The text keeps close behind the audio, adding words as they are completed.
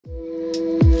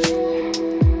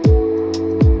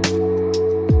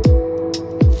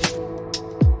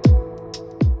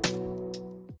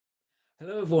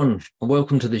everyone, and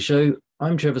welcome to the show.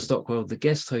 I'm Trevor Stockwell, the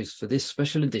guest host for this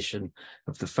special edition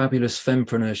of the Fabulous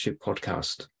Fempreneurship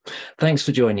podcast. Thanks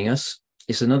for joining us.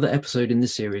 It's another episode in the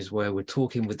series where we're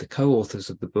talking with the co-authors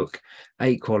of the book,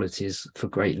 8 Qualities for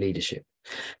Great Leadership.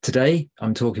 Today,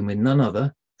 I'm talking with none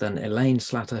other than Elaine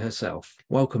Slatter herself.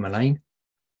 Welcome, Elaine.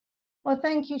 Well,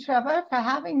 thank you, Trevor, for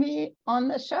having me on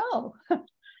the show.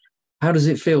 How does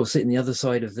it feel sitting the other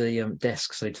side of the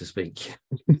desk, so to speak?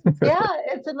 Yeah,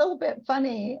 it's a little bit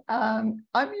funny. I'm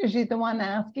usually the one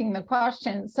asking the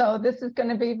questions. So this is going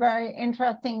to be very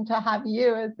interesting to have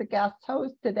you as the guest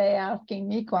host today asking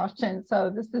me questions.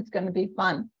 So this is going to be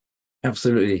fun.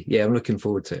 Absolutely. Yeah, I'm looking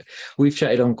forward to it. We've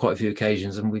chatted on quite a few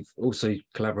occasions and we've also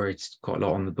collaborated quite a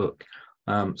lot on the book.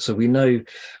 So we know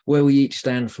where we each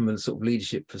stand from a sort of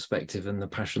leadership perspective and the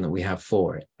passion that we have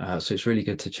for it. So it's really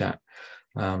good to chat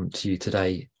to you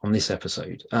today on this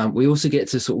episode. We also get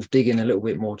to sort of dig in a little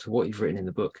bit more to what you've written in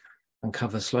the book and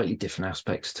cover slightly different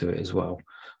aspects to it as well.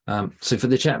 So for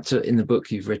the chapter in the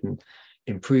book you've written,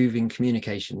 improving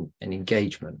communication and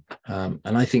engagement, and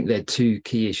I think they're two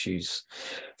key issues.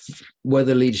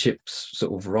 Whether leadership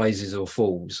sort of rises or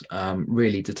falls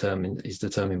really is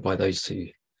determined by those two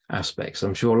aspects.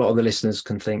 I'm sure a lot of the listeners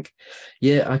can think,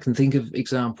 yeah, I can think of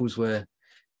examples where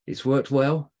it's worked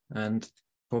well and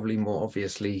probably more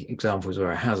obviously examples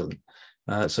where it hasn't.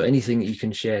 So anything that you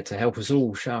can share to help us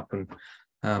all sharpen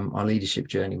our leadership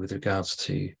journey with regards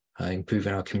to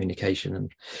improving our communication and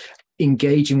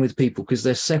engaging with people, because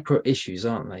they're separate issues,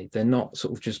 aren't they? They're not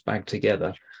sort of just bagged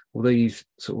together. Although you've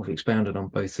sort of expounded on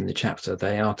both in the chapter,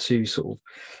 they are two sort of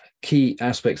key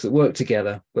aspects that work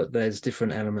together, but there's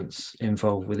different elements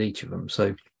involved with each of them.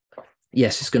 So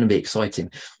yes, it's going to be exciting.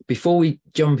 Before we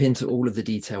jump into all of the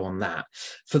detail on that,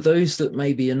 for those that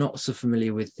maybe are not so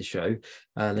familiar with the show,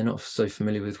 they're not so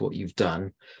familiar with what you've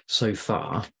done so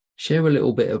far, share a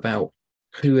little bit about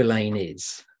who Elaine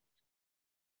is.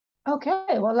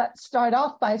 Okay, well, let's start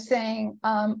off by saying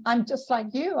I'm just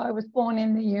like you. I was born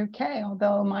in the UK,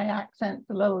 although my accent's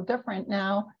a little different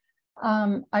now.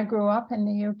 I grew up in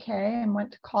the UK and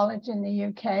went to college in the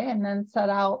UK and then set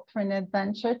out for an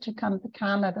adventure to come to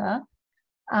Canada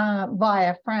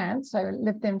via France. I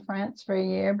lived in France for a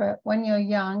year, but when you're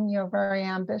young, you're very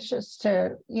ambitious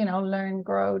to, learn,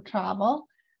 grow, travel.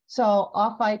 So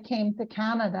off I came to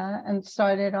Canada and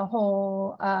started a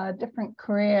whole different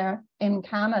career in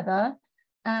Canada,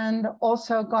 and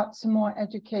also got some more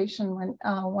education when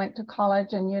went to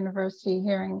college and university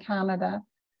here in Canada.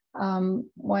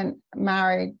 Went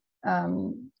married,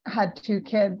 had 2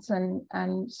 kids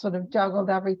and sort of juggled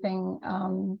everything,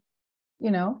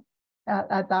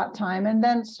 at that time, and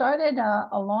then started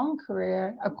a long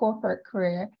career, a corporate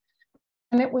career.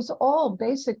 And it was all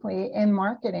basically in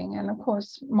marketing. And of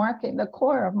course, the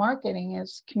core of marketing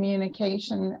is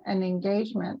communication and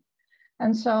engagement.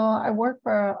 And so I worked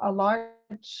for a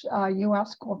large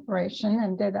US corporation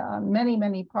and did many,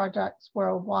 many projects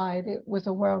worldwide. It was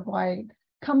a worldwide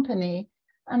company.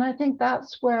 And I think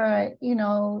that's where,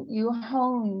 you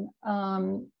hone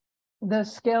the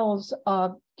skills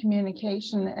of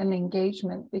communication and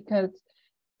engagement, because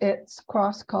it's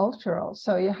cross-cultural.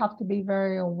 So you have to be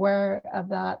very aware of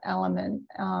that element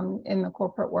in the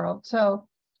corporate world. So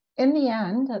in the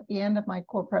end, at the end of my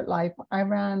corporate life, I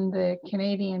ran the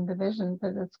Canadian division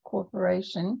for this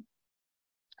corporation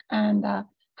and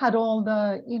had all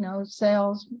the,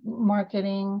 sales,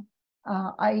 marketing,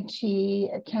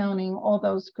 IT, accounting, all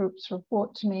those groups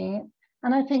report to me.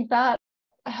 And I think that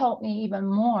helped me even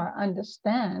more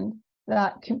understand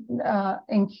that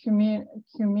in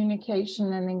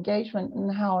communication and engagement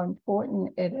and how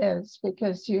important it is,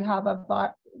 because you have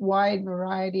a wide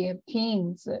variety of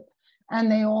teams and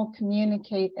they all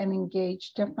communicate and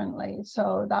engage differently.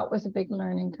 So that was a big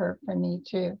learning curve for me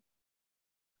too.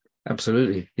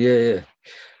 Absolutely. Yeah.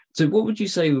 So what would you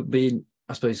say would be,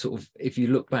 I suppose, sort of, if you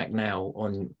look back now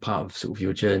on part of sort of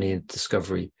your journey and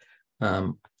discovery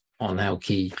on how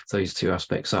key those two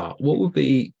aspects are, what would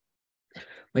be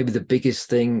maybe the biggest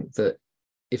thing that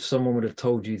if someone would have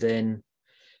told you then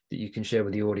that you can share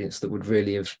with the audience that would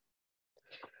really have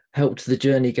helped the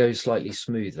journey go slightly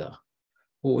smoother?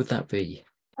 What would that be?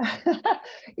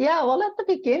 Yeah, well, at the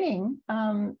beginning,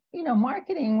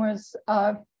 marketing was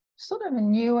sort of a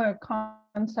newer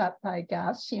concept, I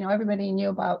guess. Everybody knew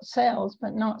about sales,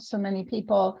 but not so many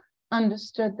people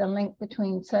understood the link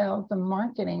between sales and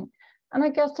marketing. And I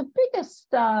guess the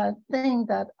biggest thing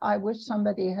that I wish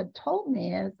somebody had told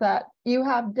me is that you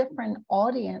have different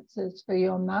audiences for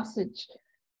your message.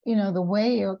 The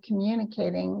way you're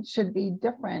communicating should be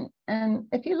different. And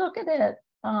if you look at it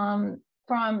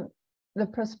from the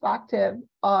perspective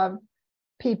of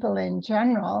people in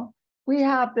general, We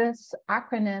have this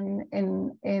acronym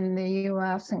in the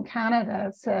US and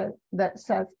Canada that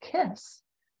says KISS,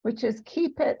 which is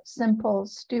keep it simple,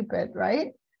 stupid,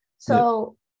 right?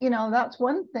 So, you know, that's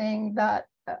one thing that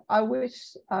I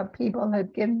wish people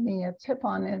had given me a tip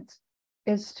on it,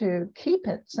 is to keep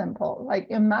it simple. Like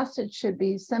your message should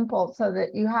be simple so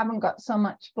that you haven't got so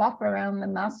much fluff around the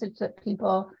message that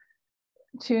people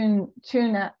tune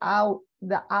out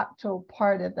the actual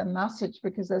part of the message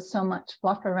because there's so much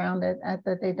fluff around it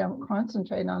that they don't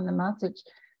concentrate on the message.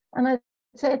 And I'd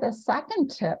say the second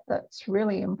tip that's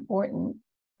really important,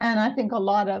 and I think a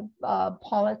lot of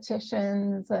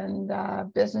politicians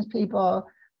and business people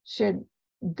should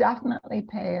definitely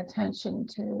pay attention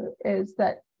to, is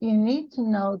that you need to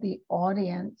know the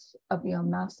audience of your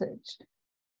message.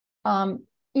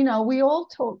 You know, we all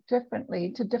talk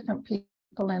differently to different people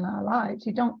in our lives.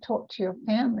 You don't talk to your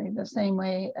family the same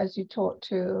way as you talk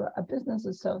to a business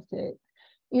associate.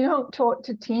 You don't talk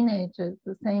to teenagers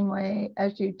the same way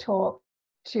as you talk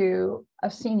to a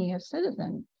senior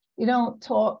citizen. You don't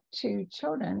talk to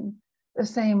children the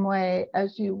same way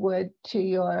as you would to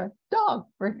your dog,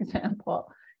 for example.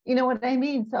 You know what I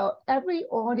mean? So every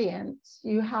audience,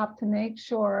 you have to make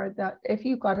sure that if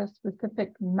you've got a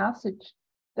specific message,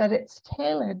 that it's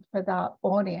tailored for that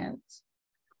audience.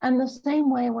 And the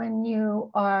same way when you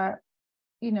are,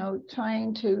 you know,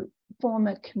 trying to form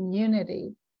a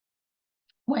community,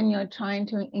 when you're trying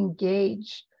to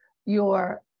engage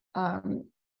your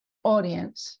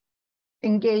audience,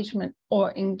 engagement,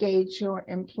 or engage your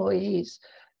employees,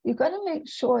 you've got to make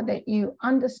sure that you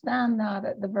understand that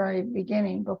at the very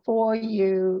beginning before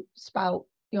you spout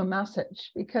your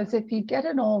message. Because if you get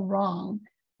it all wrong,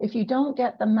 if you don't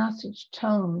get the message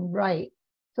tone right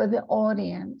for the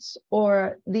audience,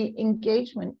 or the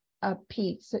engagement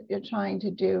piece that you're trying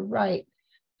to do right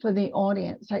for the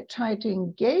audience, like try to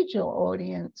engage your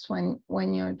audience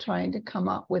when you're trying to come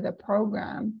up with a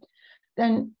program,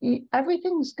 then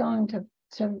everything's going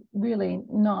to really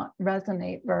not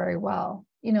resonate very well.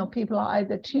 You know, people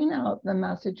either tune out the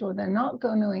message or they're not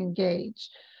going to engage.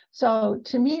 So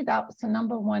to me, that's the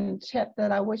number one tip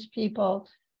that I wish people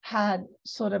had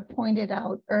sort of pointed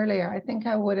out earlier. I think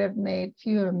I would have made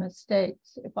fewer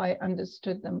mistakes if I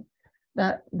understood them,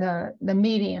 the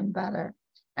medium better.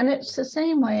 And it's the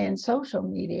same way in social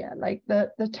media. Like the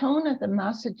tone of the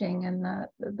messaging and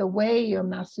the way you're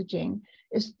messaging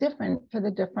is different for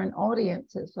the different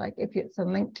audiences. Like if it's a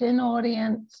LinkedIn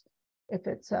audience, if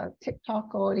it's a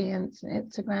TikTok audience, an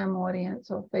Instagram audience,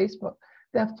 or Facebook,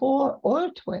 therefore, or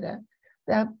Twitter,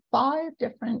 there are 5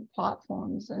 different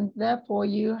platforms, and therefore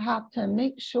you have to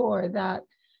make sure that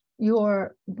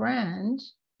your brand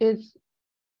is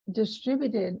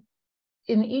distributed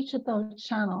in each of those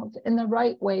channels in the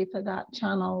right way for that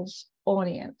channel's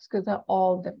audience, because they're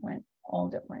all different.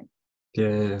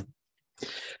 Yeah,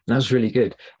 that's really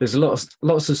good. There's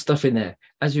lots of stuff in there.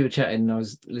 As you were chatting and I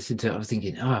was listening to it, I was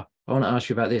thinking, I want to ask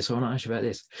you about this. I want to ask you about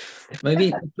this.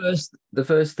 Maybe the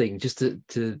first thing, just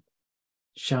to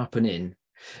sharpen in,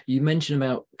 you mentioned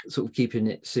about sort of keeping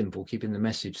it simple, keeping the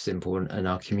message simple, and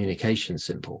our communication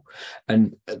simple.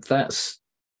 And that's,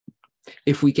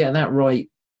 if we get that right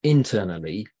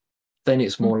internally, then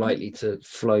it's more likely to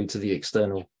flow to the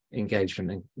external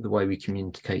engagement and the way we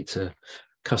communicate to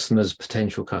customers,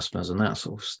 potential customers, and that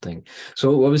sort of thing.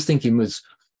 So what I was thinking was,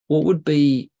 what would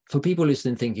be, for people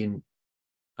listening thinking,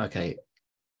 okay,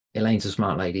 Elaine's a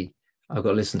smart lady, I've got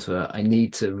to listen to her, I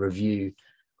need to review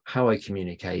how I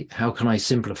communicate, how can I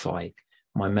simplify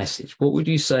my message? What would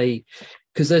you say?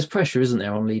 Because there's pressure, isn't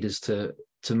there, on leaders to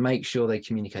make sure they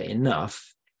communicate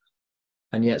enough,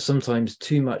 and yet sometimes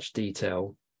too much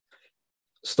detail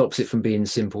stops it from being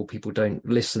simple. People don't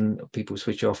listen, people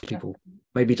switch off, people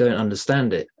maybe don't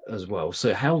understand it as well.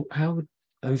 So how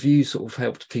have you sort of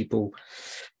helped people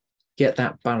get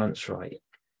that balance right?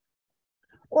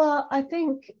 Well, I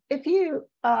think if you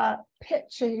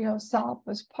picture yourself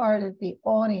as part of the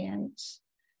audience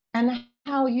and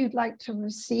how you'd like to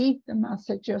receive the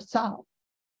message yourself.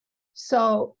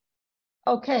 So,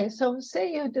 okay, so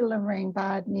say you're delivering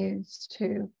bad news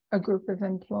to a group of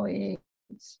employees.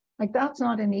 Like, that's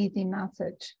not an easy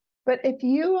message. But if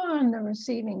you are on the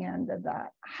receiving end of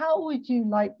that, how would you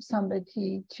like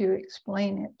somebody to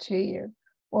explain it to you?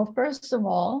 Well, first of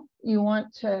all, you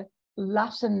want to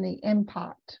lessen the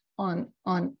impact on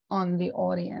the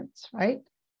audience, right?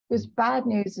 Because bad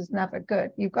news is never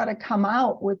good. You've got to come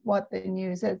out with what the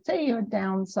news is. Say you're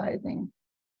downsizing.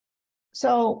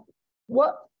 So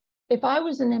what, if I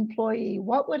was an employee,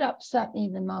 what would upset me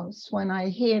the most when I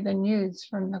hear the news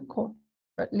from the corporate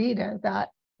leader that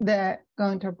they're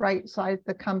going to right size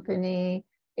the company,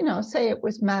 say it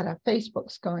was Meta,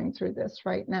 Facebook's going through this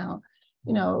right now.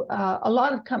 A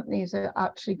lot of companies are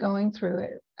actually going through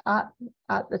it at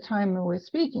the time we're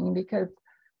speaking, because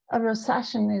a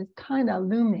recession is kind of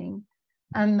looming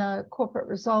and the corporate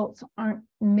results aren't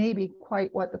maybe quite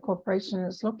what the corporation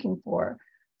is looking for.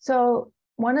 So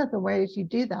one of the ways you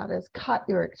do that is cut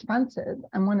your expenses.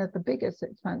 And one of the biggest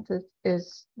expenses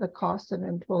is the cost of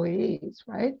employees,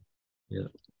 right? Yeah.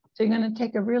 So you're going to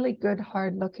take a really good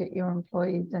hard look at your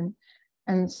employees and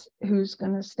who's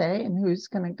going to stay and who's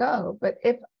going to go. But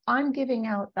if I'm giving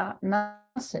out that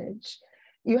message,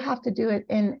 you have to do it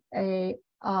in a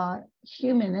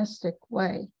humanistic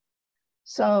way.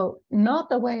 So not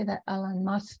the way that Elon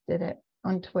Musk did it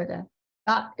on Twitter.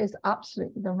 That is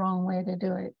absolutely the wrong way to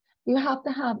do it. You have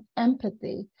to have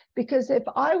empathy, because if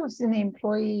I was an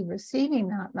employee receiving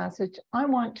that message, I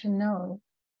want to know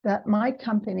that my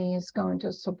company is going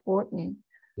to support me.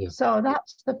 Yeah. So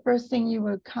that's the first thing you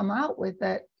would come out with,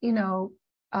 that,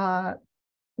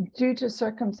 due to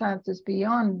circumstances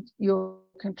beyond your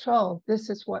control, this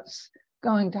is what's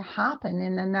going to happen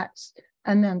in the next,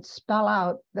 and then spell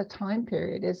out the time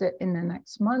period. Is it in the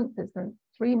next month? Is it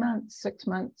 3 months, 6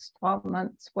 months, 12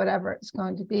 months, whatever it's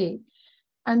going to be?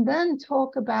 And then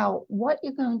talk about what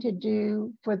you're going to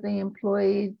do for the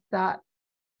employees that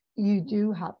you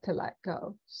do have to let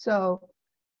go. So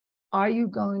are you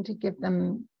going to give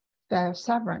them their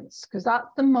severance? Because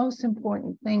that's the most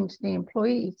important thing to the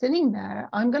employee sitting there.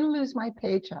 I'm going to lose my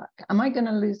paycheck. Am I going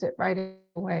to lose it right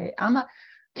away?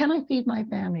 Can I feed my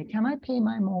family? Can I pay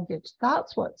my mortgage?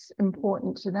 That's what's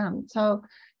important to them. So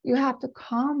you have to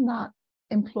calm that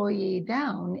employee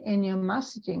down in your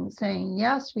messaging, saying,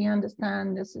 yes, we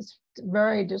understand this is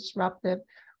very disruptive.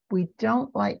 We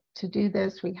don't like to do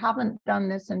this. We haven't done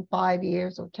this in 5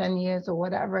 years or 10 years or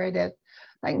whatever it is.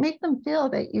 Like, make them feel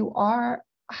that you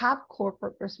have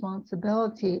corporate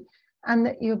responsibility and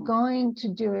that you're going to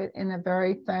do it in a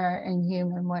very fair and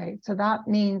human way. So that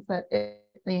means that if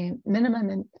the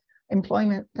minimum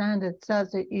employment standard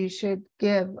says that you should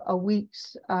give a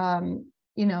week's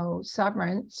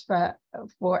severance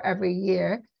for every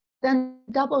year, then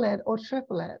double it or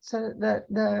triple it, so that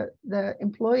the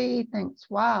employee thinks,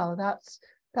 wow,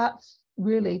 that's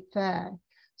really fair.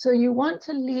 So you want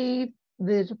to leave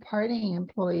the departing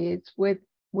employees with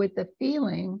the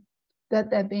feeling that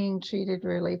they're being treated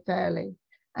really fairly.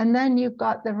 And then you've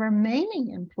got the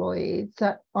remaining employees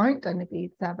that aren't going to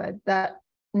be severed, that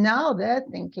now they're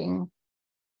thinking,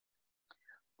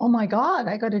 oh my God,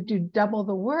 I got to do double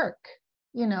the work.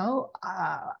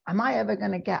 Am I ever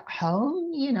going to get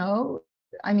home?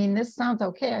 I mean, this sounds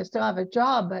okay. I still have a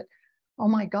job, but oh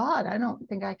my God, I don't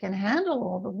think I can handle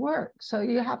all the work. So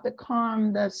you have to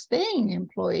calm the staying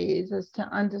employees as to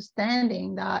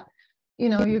understanding that,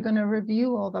 you're going to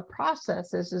review all the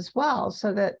processes as well,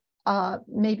 so that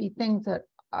maybe things that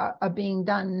are being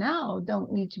done now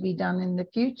don't need to be done in the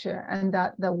future, and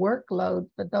that the workload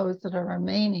for those that are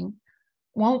remaining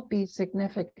won't be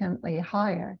significantly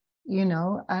higher,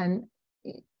 and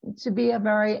to be a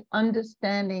very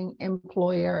understanding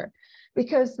employer.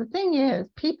 Because the thing is,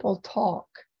 people talk.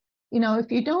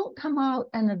 If you don't come out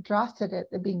and address it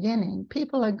at the beginning,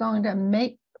 people are going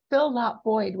to fill that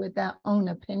void with their own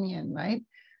opinion, right?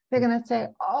 They're going to say,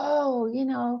 oh,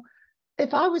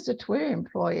 if I was a Twitter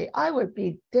employee, I would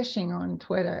be dishing on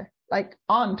Twitter. Like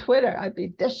on Twitter, I'd be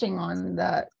dishing on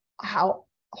how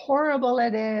horrible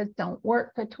it is, don't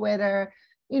work for Twitter,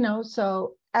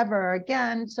 so ever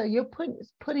again. So you're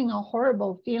putting a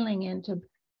horrible feeling into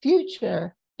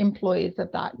future employees of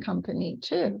that company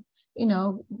too.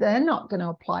 They're not going to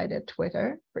apply to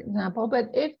Twitter, for example. But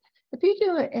if you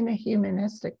do it in a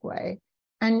humanistic way,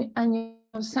 and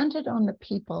you're centered on the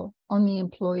people, on the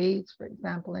employees, for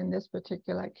example, in this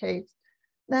particular case,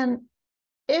 then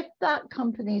if that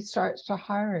company starts to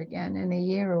hire again in a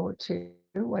year or two,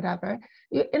 whatever,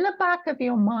 in the back of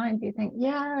your mind, you think,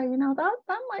 yeah,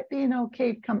 that might be an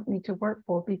okay company to work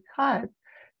for, because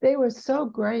they were so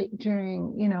great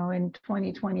during, in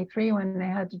 2023 when they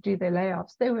had to do their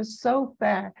layoffs. They were so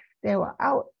fair. They were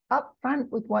up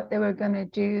front with what they were going to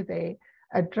do. They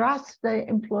addressed the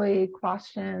employee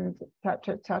questions, et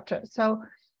cetera, et cetera. So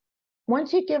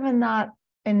once you've given that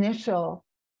initial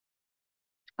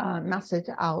message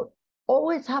out,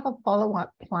 always have a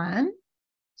follow-up plan,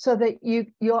 so that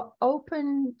you're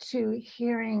open to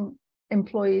hearing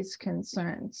employees'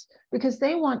 concerns, because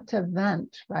they want to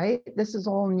vent, right? This is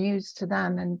all news to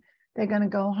them, and they're going to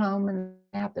go home and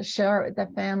they have to share it with their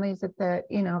families if there's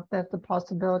the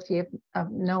possibility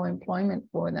of no employment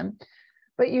for them.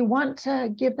 but you want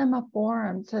to give them a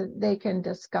forum so they can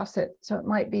discuss it. So it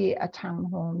might be a town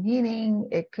hall meeting.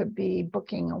 It could be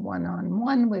booking a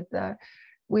one-on-one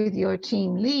with your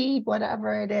team lead,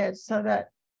 whatever it is, so that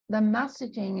the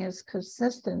messaging is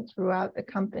consistent throughout the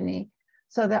company,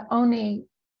 so that only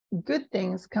good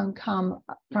things can come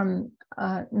from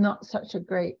not such a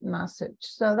great message.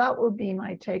 So that would be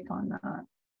my take on that.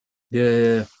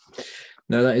 Yeah.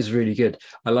 No, that is really good.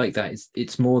 I like that.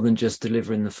 It's more than just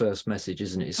delivering the first message,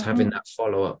 isn't it? It's having that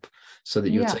follow-up so that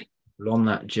you're taking people on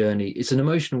that journey. It's an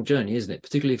emotional journey, isn't it?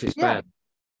 Particularly if it's bad.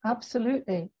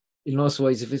 Absolutely. In lots of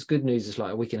ways, if it's good news, it's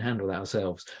like we can handle that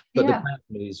ourselves. But the bad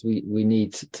news, we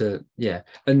need to,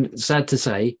 And sad to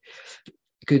say,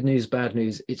 good news, bad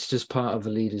news, it's just part of a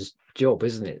leader's job,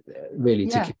 isn't it? Really,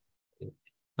 to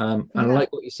and I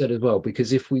like what you said as well,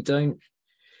 because if we don't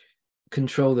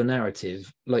control the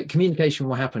narrative, like communication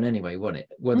will happen anyway, won't it?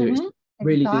 Whether it's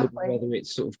really good, whether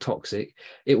it's sort of toxic,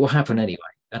 it will happen anyway.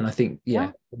 And I think,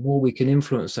 the more we can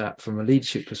influence that from a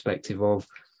leadership perspective of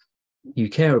you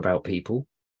care about people,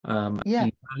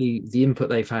 you value the input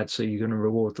they've had, so you're going to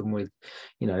reward them with,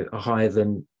 a higher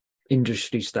than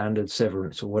industry standard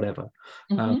severance or whatever,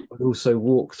 but also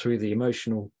walk through the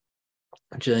emotional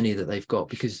journey that they've got,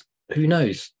 because who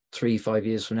knows, 3-5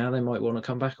 years from now they might want to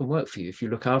come back and work for you if you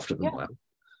look after them well.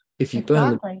 If you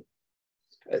burn them,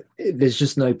 there's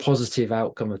just no positive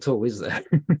outcome at all, is there?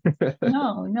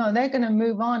 No, they're going to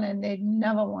move on and they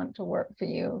never want to work for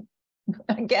you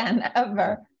again,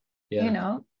 ever.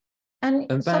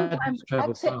 And sometimes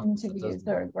exit interviews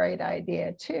are a great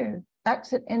idea too.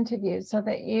 Exit interviews, so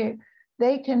that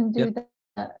they can do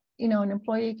that. An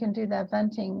employee can do their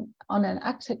venting on an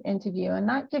exit interview, and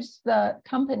that gives the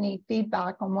company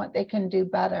feedback on what they can do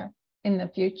better in the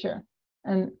future.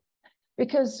 And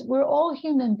because we're all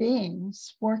human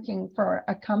beings working for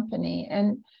a company,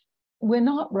 and we're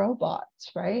not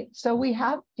robots, right? So we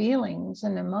have feelings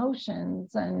and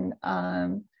emotions, and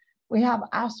we have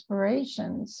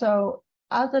aspirations. So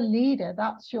as a leader,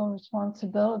 that's your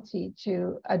responsibility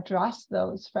to address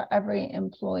those for every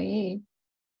employee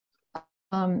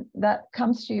that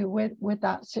comes to you with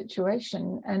that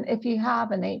situation. And if you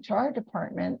have an HR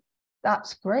department,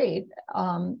 that's great.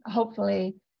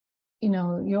 Hopefully,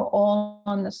 you're all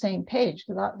on the same page,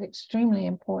 because that's extremely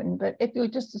important. But if you're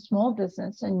just a small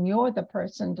business and you're the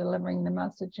person delivering the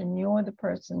message, and you're the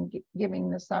person giving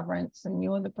the severance, and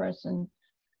you're the person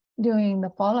doing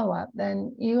the follow-up,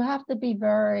 then you have to be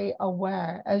very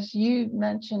aware, as you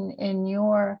mentioned in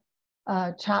your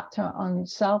chapter on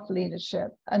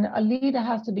self-leadership. And a leader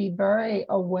has to be very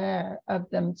aware of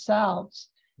themselves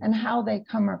and how they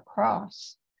come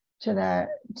across to their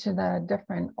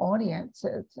different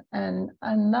audiences, and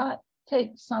that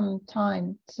takes some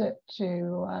time to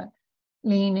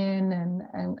lean in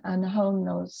and hone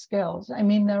those skills. I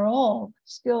mean, they're all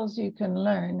skills you can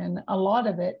learn, and a lot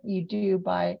of it you do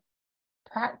by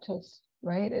practice,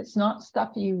 right? It's not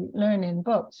stuff you learn in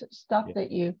books, it's stuff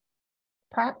that you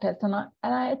practice. And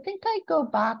I think I go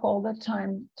back all the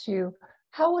time to,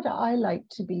 how would I like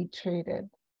to be treated?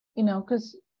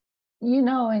 Because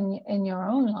in your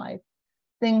own life,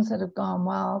 things that have gone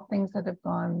well, things that have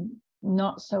gone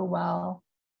not so well,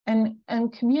 and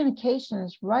communication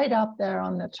is right up there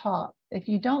on the top. If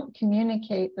you don't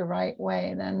communicate the right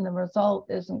way, then the result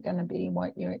isn't going to be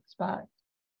what you expect.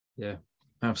 Yeah,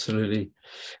 absolutely.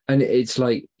 And it's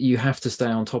like you have to stay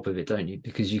on top of it, don't you?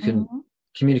 Because you can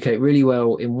communicate really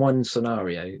well in one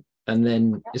scenario, and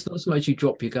then it's not so much you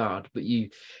drop your guard, but you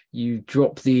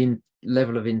drop the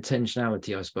level of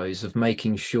intentionality, I suppose, of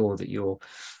making sure that you're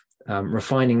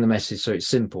refining the message so it's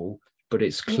simple, but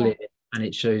it's clear, and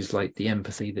it shows like the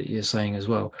empathy that you're saying as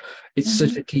well. It's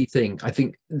such a key thing. I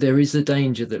think there is a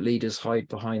danger that leaders hide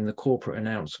behind the corporate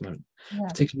announcement,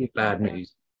 particularly bad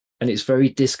news, and it's very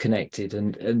disconnected,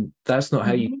 and that's not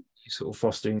how you sort of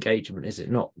foster engagement, is it?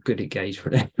 Not good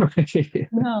engagement.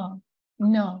 No.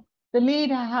 The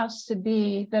leader has to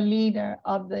be the leader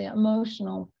of the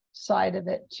emotional side of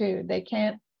it too. They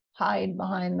can't hide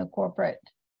behind the corporate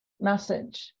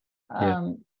message.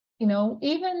 Even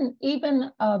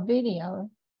a video,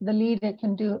 the leader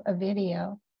can do a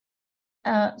video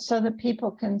so that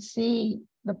people can see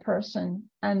the person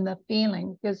and the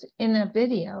feeling, because in a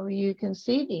video you can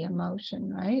see the emotion,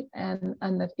 right? And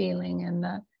the feeling and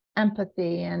the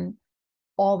empathy and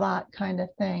all that kind of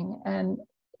thing. And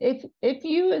if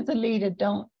you as a leader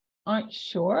aren't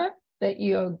sure that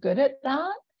you're good at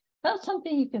that, that's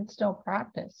something you can still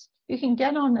practice. You can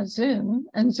get on a Zoom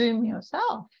and Zoom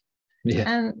yourself.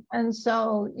 And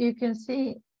so you can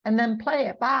see and then play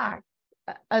it back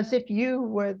as if you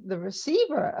were the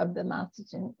receiver of the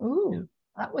messaging.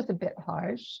 That was a bit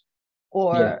harsh.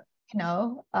 or,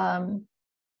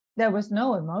 there was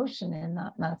no emotion in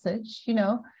that message,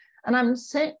 and I'm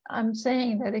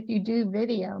saying that if you do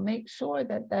video, make sure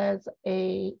that there's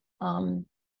a,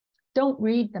 don't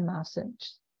read the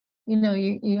message.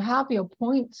 You have your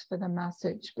points for the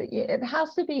message, but it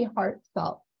has to be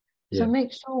heartfelt. So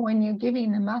make sure when you're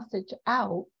giving the message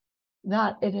out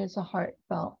that it is a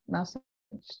heartfelt message,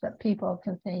 that people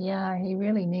can say, yeah, he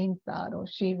really means that, or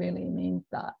she really means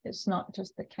that. It's not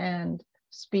just a canned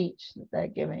speech that they're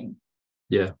giving.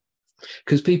 Yeah,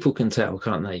 because people can tell,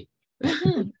 can't they?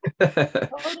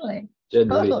 Totally.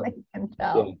 Generally. Totally can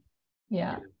tell.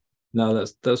 Yeah. No,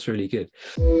 that's really good.